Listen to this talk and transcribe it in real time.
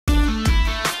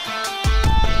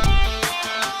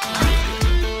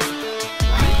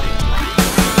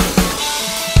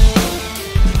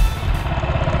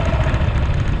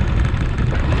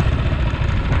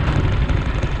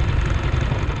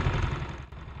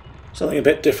Something a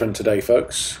bit different today,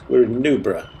 folks. We're in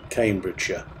Newborough,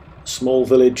 Cambridgeshire, a small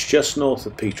village just north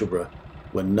of Peterborough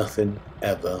where nothing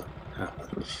ever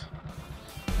happens.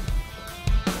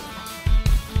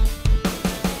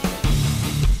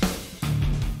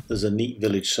 There's a neat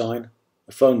village sign,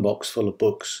 a phone box full of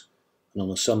books, and on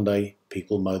a Sunday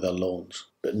people mow their lawns.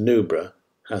 But Newborough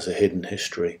has a hidden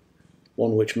history,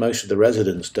 one which most of the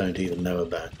residents don't even know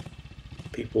about.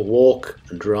 People walk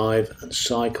and drive and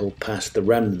cycle past the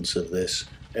remnants of this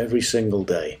every single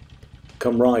day.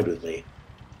 Come ride with me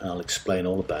and I'll explain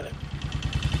all about it.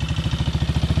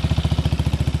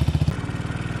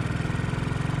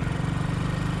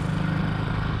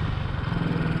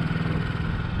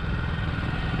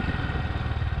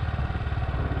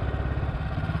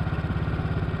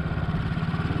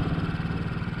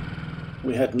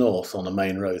 We head north on a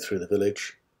main road through the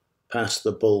village, past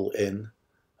the Bull Inn,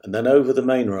 and then over the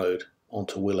main road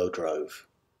onto Willow Drove.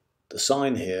 The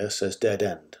sign here says dead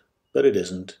end, but it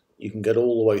isn't. You can get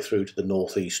all the way through to the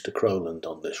northeast to Crowland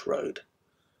on this road.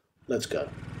 Let's go.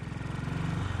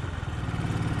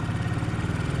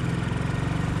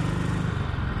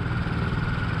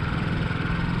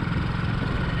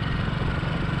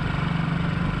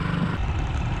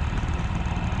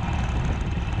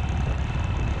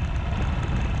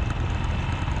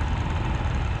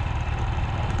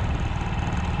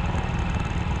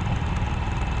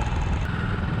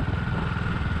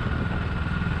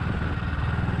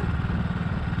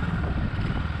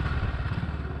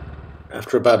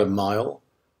 After about a mile,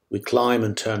 we climb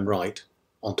and turn right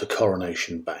onto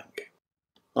Coronation Bank.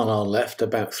 On our left,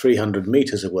 about 300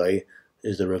 metres away,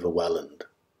 is the River Welland.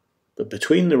 But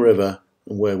between the river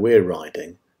and where we're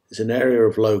riding is an area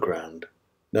of low ground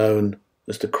known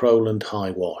as the Crowland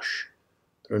High Wash.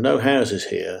 There are no houses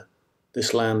here.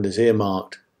 This land is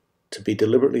earmarked to be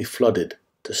deliberately flooded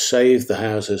to save the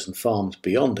houses and farms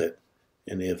beyond it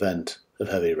in the event of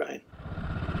heavy rain.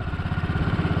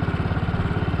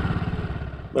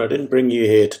 But I didn't bring you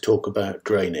here to talk about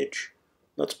drainage.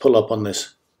 Let's pull up on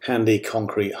this handy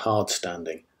concrete hard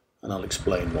standing and I'll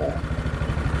explain more.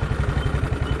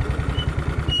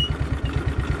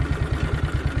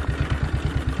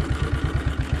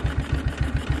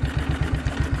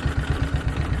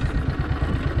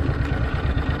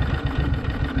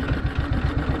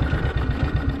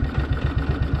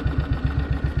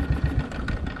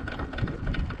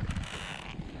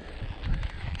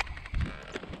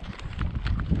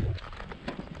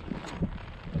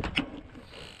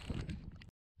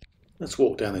 Let's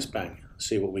walk down this bank and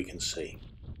see what we can see.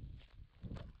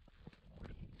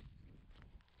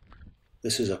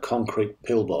 This is a concrete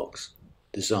pillbox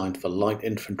designed for light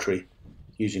infantry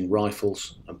using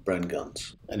rifles and Bren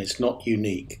guns. And it's not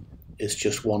unique, it's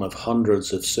just one of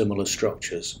hundreds of similar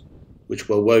structures which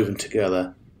were woven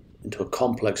together into a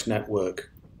complex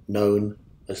network known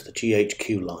as the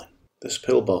GHQ Line. This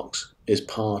pillbox is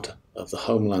part of the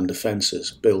Homeland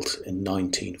Defences built in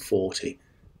 1940.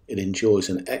 It enjoys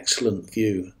an excellent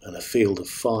view and a field of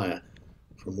fire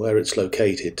from where it's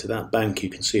located to that bank you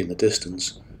can see in the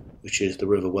distance, which is the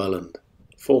River Welland.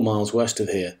 4 miles west of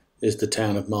here is the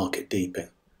town of Market Deeping,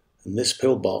 and this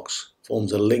pillbox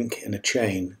forms a link in a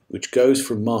chain which goes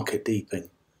from Market Deeping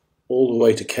all the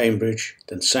way to Cambridge,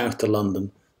 then south to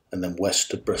London, and then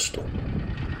west to Bristol.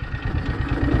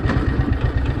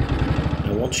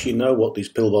 Now once you know what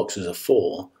these pillboxes are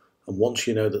for, and once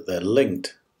you know that they're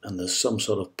linked, and there's some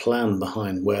sort of plan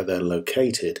behind where they're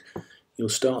located, you'll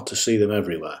start to see them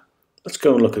everywhere. Let's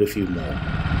go and look at a few more.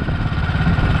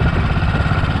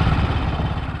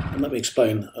 And let me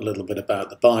explain a little bit about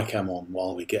the bike I'm on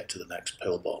while we get to the next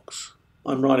pillbox.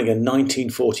 I'm riding a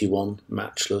 1941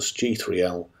 Matchless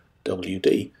G3L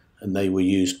WD, and they were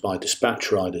used by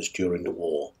dispatch riders during the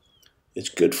war. It's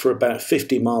good for about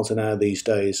 50 miles an hour these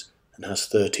days and has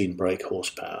 13 brake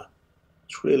horsepower.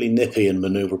 It's really nippy and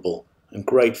manoeuvrable, and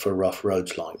great for rough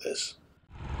roads like this.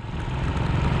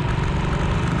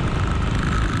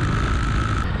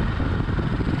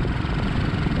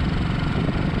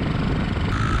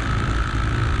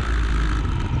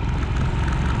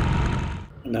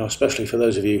 And now, especially for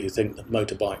those of you who think that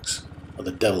motorbikes are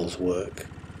the devil's work,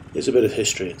 here's a bit of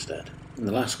history instead. In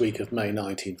the last week of May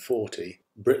 1940,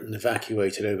 Britain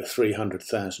evacuated over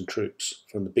 300,000 troops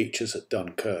from the beaches at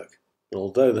Dunkirk. But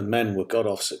although the men were got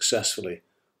off successfully,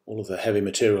 all of the heavy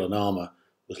material and armour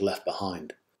was left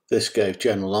behind. This gave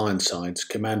General Ironsides,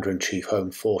 Commander-in-Chief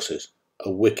Home Forces,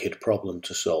 a wicked problem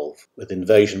to solve, with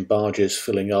invasion barges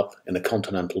filling up in the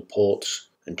continental ports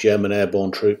and German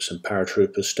airborne troops and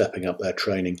paratroopers stepping up their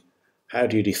training. How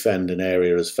do you defend an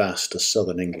area as vast as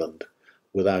southern England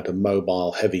without a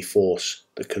mobile heavy force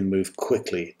that can move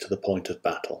quickly to the point of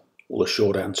battle? Well, the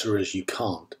short answer is you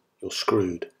can't. You're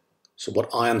screwed. So what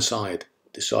Ironside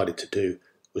decided to do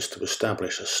was to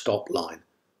establish a stop line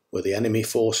where the enemy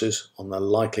forces on their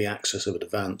likely axis of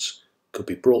advance could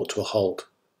be brought to a halt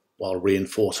while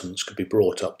reinforcements could be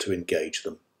brought up to engage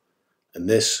them. And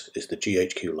this is the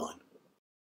GHQ line.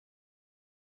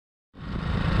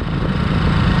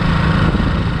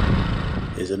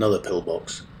 Here's another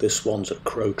pillbox. This one's at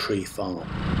Crow Tree Farm.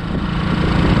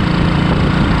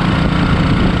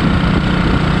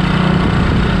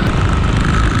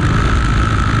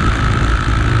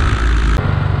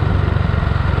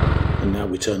 And now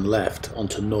we turn left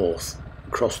onto north,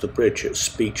 across the bridge at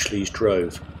Speechley's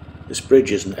Drove. This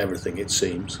bridge isn't everything, it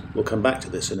seems. We'll come back to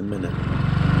this in a minute.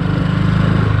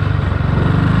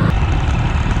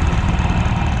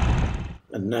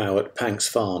 And now at Pank's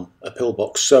Farm, a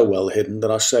pillbox so well hidden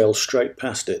that I sailed straight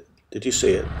past it. Did you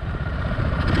see it?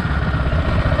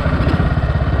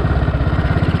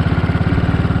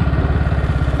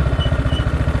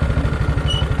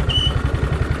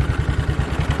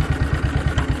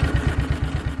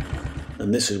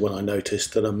 And this is when I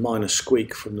noticed that a minor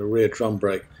squeak from the rear drum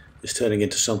brake is turning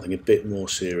into something a bit more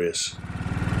serious.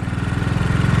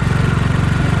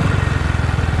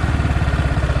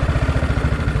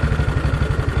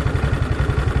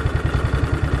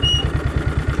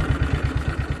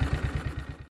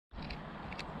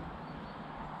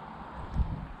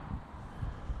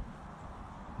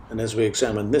 And as we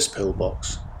examine this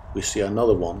pillbox, we see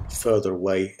another one further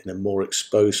away in a more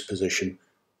exposed position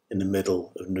in the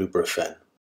middle of Newborough Fen.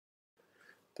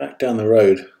 Back down the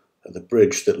road at the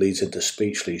bridge that leads into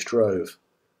Speechley's Drove,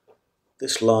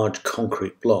 this large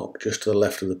concrete block just to the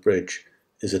left of the bridge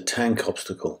is a tank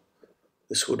obstacle.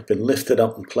 This would have been lifted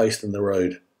up and placed in the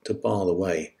road to bar the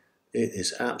way. It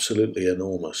is absolutely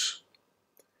enormous.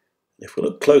 If we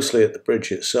look closely at the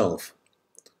bridge itself,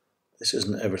 this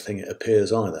isn't everything it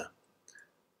appears either,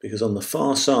 because on the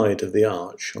far side of the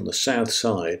arch, on the south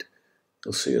side,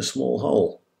 you'll see a small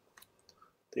hole.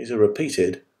 These are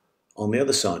repeated on the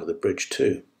other side of the bridge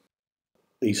too.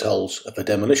 These holes are for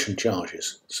demolition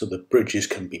charges, so the bridges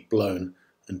can be blown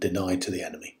and denied to the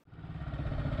enemy.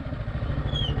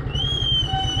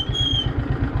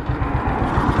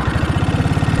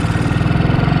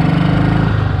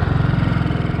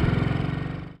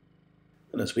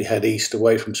 And as we head east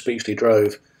away from Speechley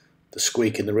Drove, the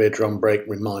squeak in the rear drum brake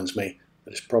reminds me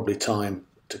that it's probably time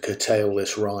to curtail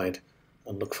this ride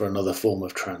and look for another form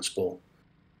of transport.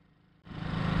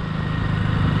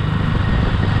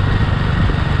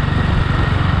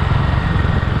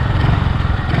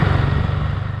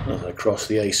 As I cross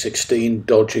the A16,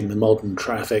 dodging the modern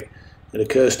traffic, it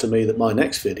occurs to me that my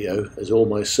next video is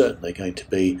almost certainly going to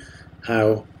be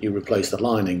how you replace the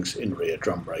linings in rear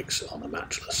drum brakes on a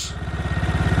Matchless.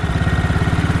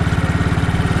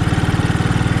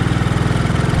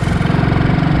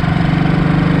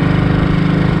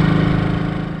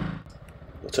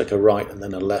 We'll take a right and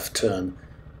then a left turn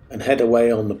and head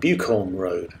away on the Buckhorn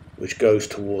Road, which goes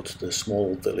towards the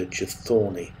small village of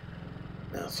Thorney.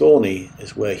 Now, Thorney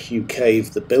is where Hugh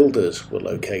Cave the builders were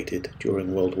located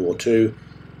during World War II,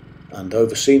 and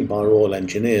overseen by Royal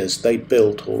Engineers, they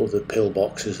built all of the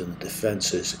pillboxes and the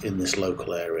defences in this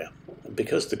local area. And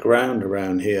because the ground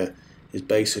around here is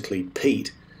basically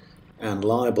peat and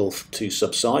liable to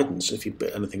subsidence if you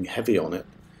put anything heavy on it,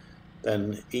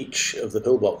 then each of the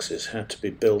pillboxes had to be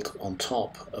built on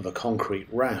top of a concrete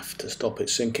raft to stop it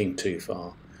sinking too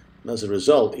far. And as a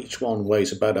result, each one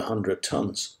weighs about 100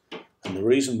 tons. And the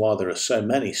reason why there are so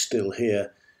many still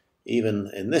here, even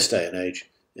in this day and age,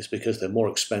 is because they're more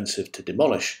expensive to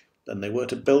demolish than they were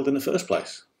to build in the first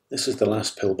place. This is the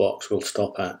last pillbox we'll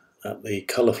stop at the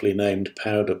colourfully named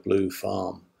Powder Blue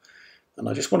Farm. And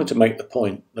I just wanted to make the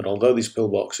point that although these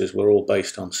pillboxes were all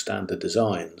based on standard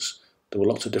designs, there were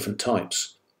lots of different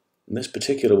types. And this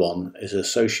particular one is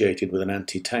associated with an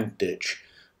anti-tank ditch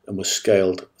and was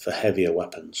scaled for heavier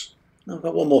weapons. Now, I've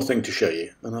got one more thing to show you,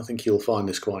 and I think you'll find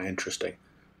this quite interesting.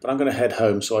 But I'm going to head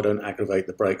home so I don't aggravate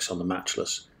the brakes on the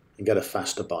Matchless and get a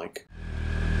faster bike.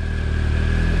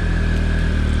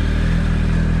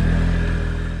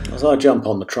 As I jump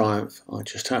on the Triumph, I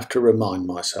just have to remind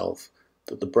myself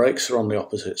that the brakes are on the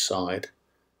opposite side,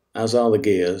 as are the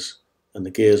gears, and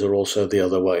the gears are also the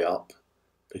other way up,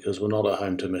 because we're not at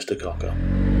home to Mr. Cocker.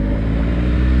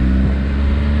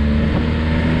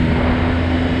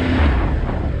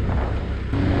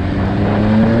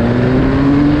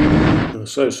 I'm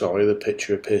so sorry, the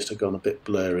picture appears to have gone a bit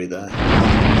blurry there.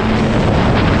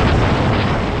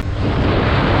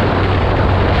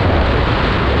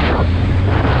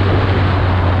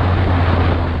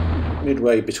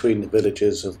 Midway between the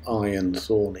villages of Eye and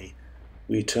Thorney,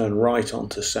 we turn right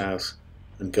onto South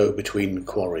and go between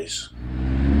quarries.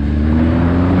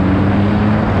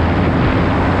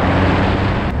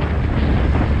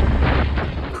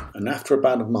 And after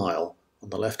about a mile, on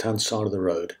the left-hand side of the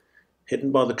road,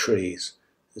 hidden by the trees,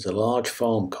 is a large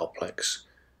farm complex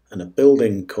and a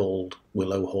building called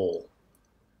Willow Hall.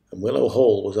 And Willow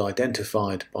Hall was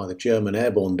identified by the German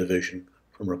Airborne Division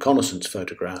from reconnaissance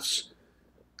photographs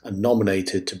and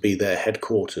nominated to be their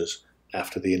headquarters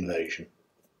after the invasion.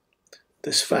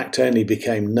 This fact only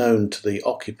became known to the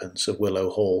occupants of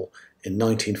Willow Hall in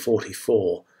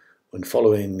 1944, when,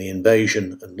 following the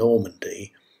invasion of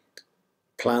Normandy,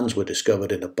 plans were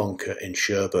discovered in a bunker in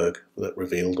Cherbourg that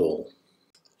revealed all.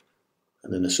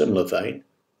 And in a similar vein,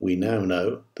 we now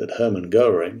know that Hermann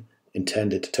Goering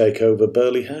intended to take over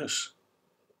Burghley House.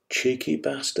 Cheeky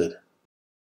bastard.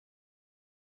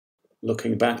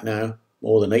 Looking back now,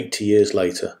 more than 80 years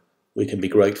later, we can be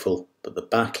grateful that the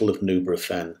Battle of Newborough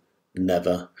Fen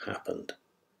never happened.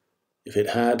 If it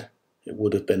had, it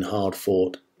would have been hard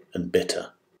fought and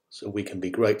bitter. So we can be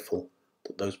grateful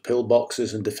that those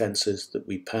pillboxes and defences that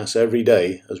we pass every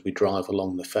day as we drive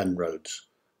along the fen roads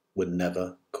were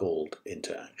never called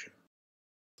into action.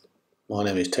 My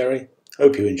name is Terry.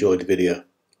 Hope you enjoyed the video.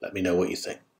 Let me know what you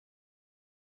think.